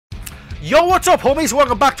Yo, what's up, homies?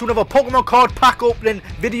 Welcome back to another Pokemon card pack opening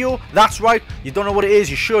video. That's right, you don't know what it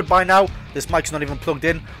is, you should by now. This mic's not even plugged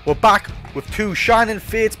in. We're back with two Shining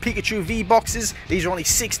Fates Pikachu V boxes. These are only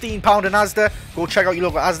 £16 in Asda. Go check out your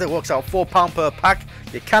local Asda, it works out £4 per pack.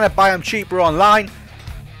 You cannot buy them cheaper online.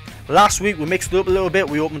 Last week we mixed it up a little bit.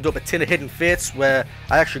 We opened up a tin of Hidden Fates where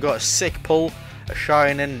I actually got a sick pull, a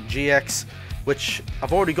Shining GX, which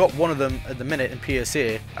I've already got one of them at the minute in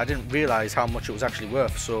PSA. I didn't realise how much it was actually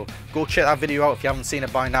worth, so go check that video out if you haven't seen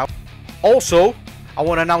it by now. Also, I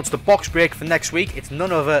want to announce the box break for next week. It's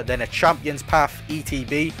none other than a Champions Path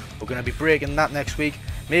ETB. We're going to be breaking that next week,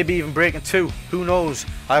 maybe even breaking two, who knows,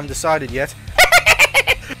 I haven't decided yet.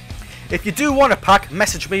 If you do want a pack,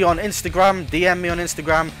 message me on Instagram, DM me on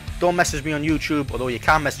Instagram. Don't message me on YouTube, although you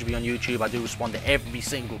can message me on YouTube. I do respond to every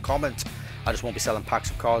single comment. I just won't be selling packs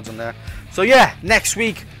of cards on there. So yeah, next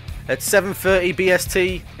week at 7:30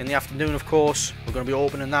 BST in the afternoon, of course, we're going to be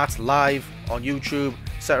opening that live on YouTube.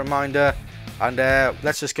 Set a reminder, and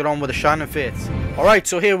let's just get on with the Shining Fates. Alright,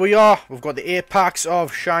 so here we are. We've got the 8 packs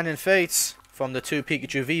of Shining Fates from the 2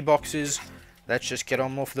 Pikachu V boxes. Let's just get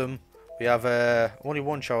on with them. We have only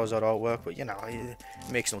one Charizard artwork, but you know, it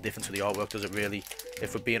makes no difference with the artwork, does it really?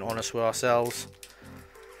 If we're being honest with ourselves.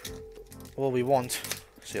 All we want...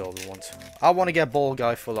 See all we want. I want to get Ball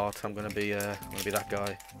Guy full art. I'm gonna be that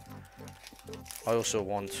guy. I also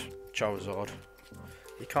want Charizard.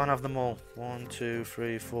 You can't have them all. 1, 2,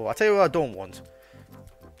 3, 4. I tell you what I don't want,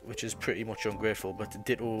 which is pretty much ungrateful, but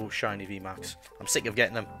Ditto Shiny VMAX. I'm sick of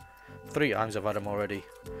getting them. 3 times I've had them already.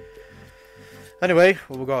 Anyway,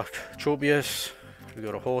 well, we got Tropius. We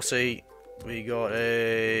got a Horsey. We got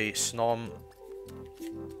a Snom.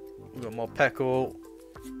 We got more Morpeko.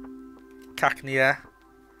 Cacnea.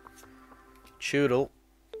 Choodle,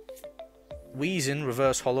 Weezing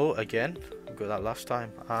Reverse Hollow again. We got that last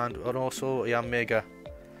time, and also a Mega.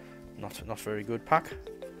 Not very good pack,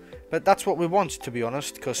 but that's what we want, to be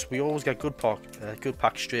honest, because we always get good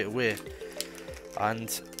packs straight away, and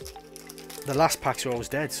the last packs are always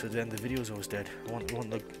dead. So then the video's always dead. I want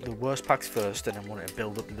the worst packs first, and then want to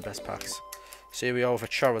build up to the best packs. So here we are with a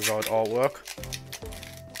Charizard artwork.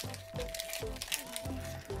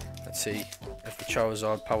 Let's see if the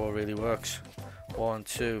Charizard power really works. 1,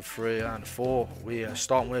 2, 3, and 4. We are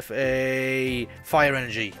starting with a Fire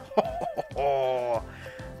Energy.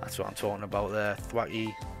 That's what I'm talking about there.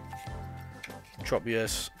 Thwacky,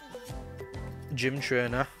 Tropius, Gym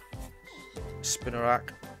Trainer,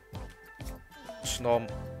 Spinarak, Snom,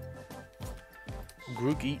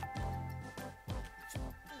 Grookey,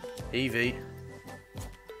 Eevee,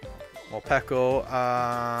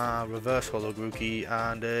 Morpeko, Reverse Hollow Grookey,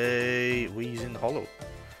 and a Weezing Hollow.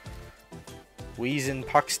 Weezing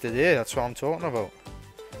packs today, that's what I'm talking about.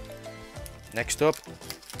 Next up,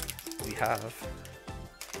 we have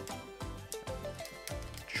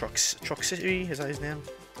Truck City, is that his name?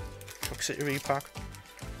 Truck City repack.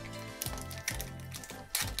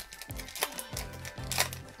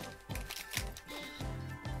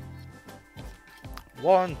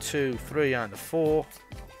 One, 2, 3, and 4.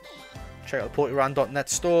 Check out the Pokémon.net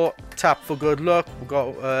store. Tap for good luck. We've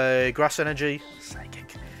got Grass Energy,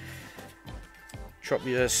 Psychic,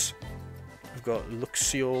 Tropius. We've got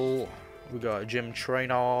Luxio. We've got Gym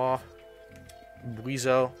Trainer,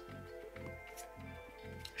 Weasel,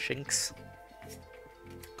 Shinx,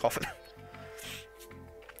 Coffin,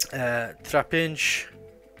 Trapinch,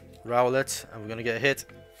 Rowlet, and we're gonna get a hit.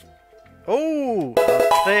 Oh,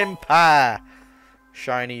 Trimpa.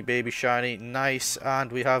 Shiny, baby shiny, nice,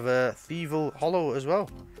 and we have a Thievul Hollow as well.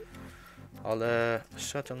 I'll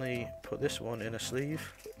certainly put this one in a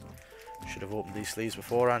sleeve. Should have opened these sleeves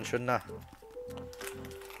beforehand, shouldn't I?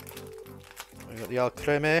 We got the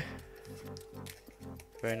Alcremie.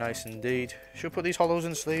 Very nice indeed. Should put these hollows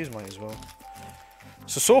in sleeves, might as well.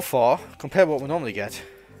 So far, compared to what we normally get,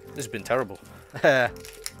 this has been terrible.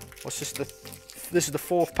 What's this? This is the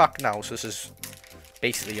 4th pack now, so this is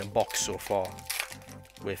basically a box so far,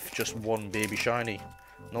 with just one baby shiny.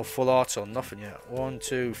 No full arts or nothing yet. 1,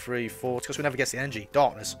 2, 3, 4. It's because we never get the energy.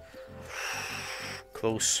 Darkness.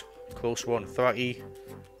 Close one. 30.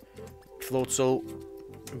 Floatzel.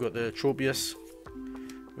 We've got the Tropius.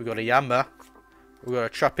 We've got a Yamba. We've got a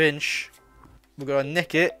Trapinch. We've got a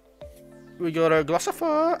Nickit. We got a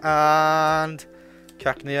Glossifer. And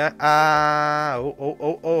Cacnea.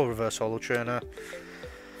 Oh, Reverse Hollow Trainer.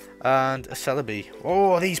 And a Celebi.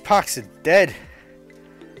 Oh, these packs are dead.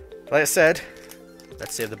 Like I said,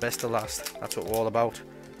 let's save the best to last. That's what we're all about.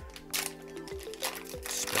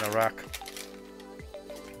 Spinarak.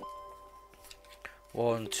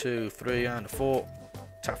 1, 2, 3, and 4.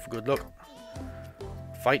 Tap for good luck.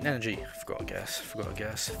 Fighting Energy. Forgot to guess.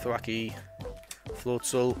 Thwacky.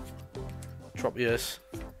 Floatzel. Tropius.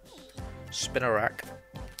 Spinarak.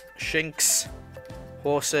 Shinx.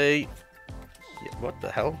 Horsey. Yeah, what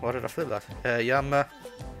the hell? Why did I flip that? Yammer.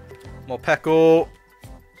 Morpeko.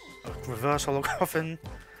 Reverse Holocoffin.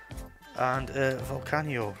 And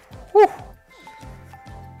Volcanio. Whew.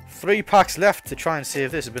 3 packs left to try and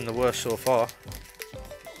save this. Has been the worst so far.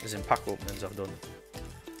 As in pack openings I've done.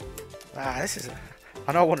 This is...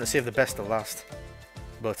 I know I wanted to save the best to last.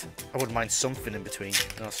 But I wouldn't mind something in between.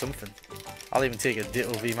 You know, something. I'll even take a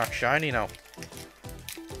Ditto VMAX Shiny now.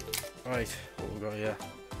 Right, what we got here?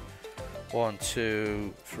 1,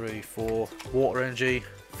 2, 3, 4. Water Energy.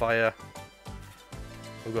 Fire.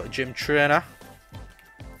 We've got a Gym Trainer.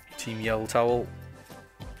 Team Yell Towel.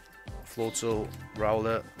 Floatzel.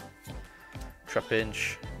 Rowlet.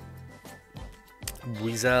 Trapinch.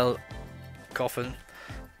 Weasel. Coffin.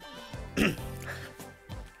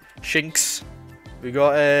 Shinx. We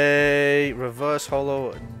got a Reverse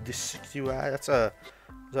Holo. Is that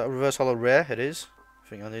a Reverse Holo Rare? It is. I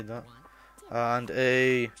think I need that. And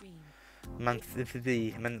a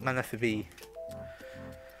Manaphy.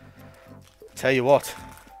 Tell you what,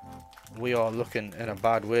 we are looking in a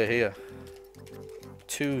bad way here.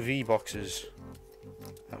 2 V boxes,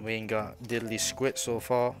 and we ain't got diddly squid so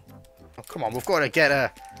far. Oh, come on, we've got to get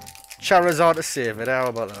a Charizard to save it. How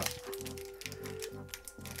about that?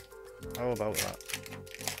 How about that?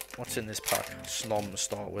 What's in this pack? Snom to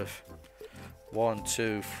start with. 1,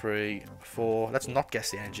 2, 3, 4. Let's not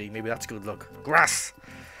guess the energy. Maybe that's good luck. Grass.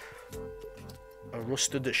 A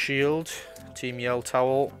Rusted Shield. Team Yell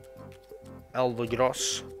Towel.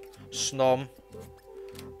 Eldergross. Snom.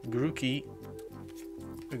 Grookey.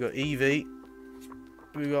 We got Eevee.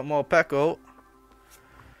 We got Morpeko.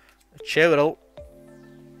 Cheryl.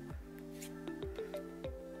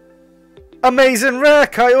 Amazing Rare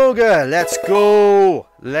Kyogre. Let's go.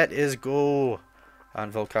 Let us go.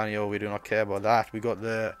 And Volcanio, we do not care about that. We got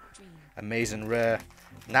the Amazing Rare.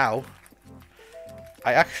 Now,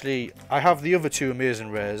 I have the other 2 Amazing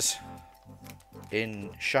Rares in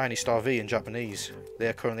Shiny Star V in Japanese.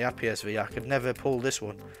 They're currently at PSV. I could never pull this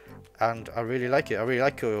one, and I really like it. I really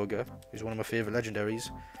like Kyogre. He's one of my favourite legendaries.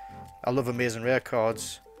 I love Amazing Rare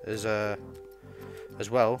cards as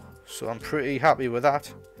well, so I'm pretty happy with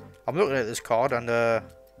that. I'm looking at this card, and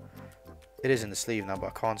it is in the sleeve now, but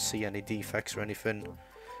I can't see any defects or anything.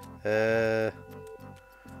 It's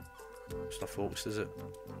not focused, is it?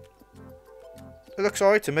 It looks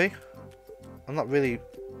alright to me. I'm not really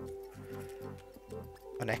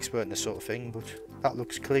an expert in this sort of thing, but that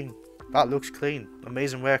looks clean. That looks clean.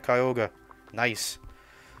 Amazing Rare Kyogre. Nice.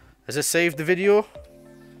 Has it saved the video?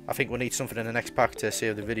 I think we'll need something in the next pack to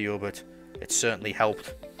save the video, but it certainly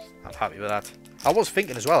helped. I'm happy with that. I was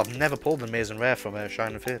thinking as well, I've never pulled an Amazing Rare from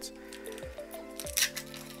Shiny Fates.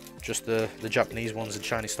 Just the Japanese ones in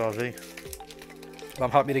Shiny Star V. But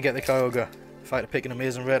I'm happy to get the Kyogre. If I had to pick an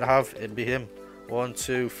Amazing Rare to have, it'd be him. 1,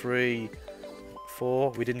 2, 3,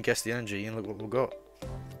 4. We didn't guess the energy, and look what we've got.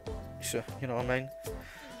 So, you know what I mean?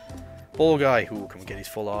 Ball Guy. Ooh, can we get his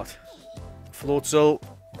full art? Floatzel.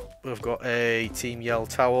 We've got a Team Yell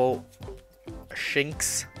Towel. A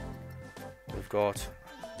Shinx. We've got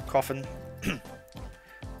Coffin.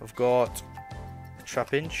 We've got a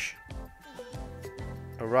Trapinch.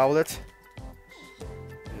 A Rowlet.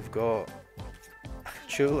 We've got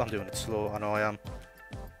Chul. I'm doing it slow, I know I am.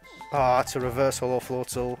 It's a Reverse Holo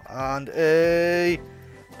Floatzel and a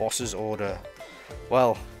Boss's Order.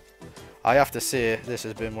 Well, I have to say this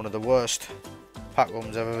has been one of the worst pack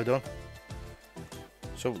opens I've ever done.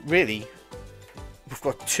 So really, we've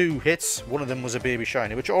got 2 hits. One of them was a Baby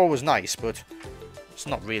Shiny, which are always nice, but it's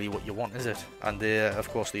not really what you want, is it? And of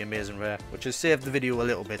course the Amazing Rare, which has saved the video a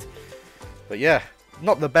little bit. But yeah,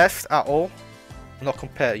 not the best at all. Not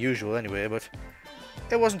compared to usual anyway, but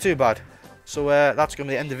it wasn't too bad. So that's going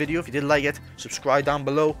to be the end of the video. If you did like it, subscribe down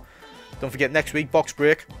below. Don't forget next week, box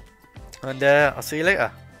break. And I'll see you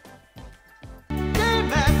later.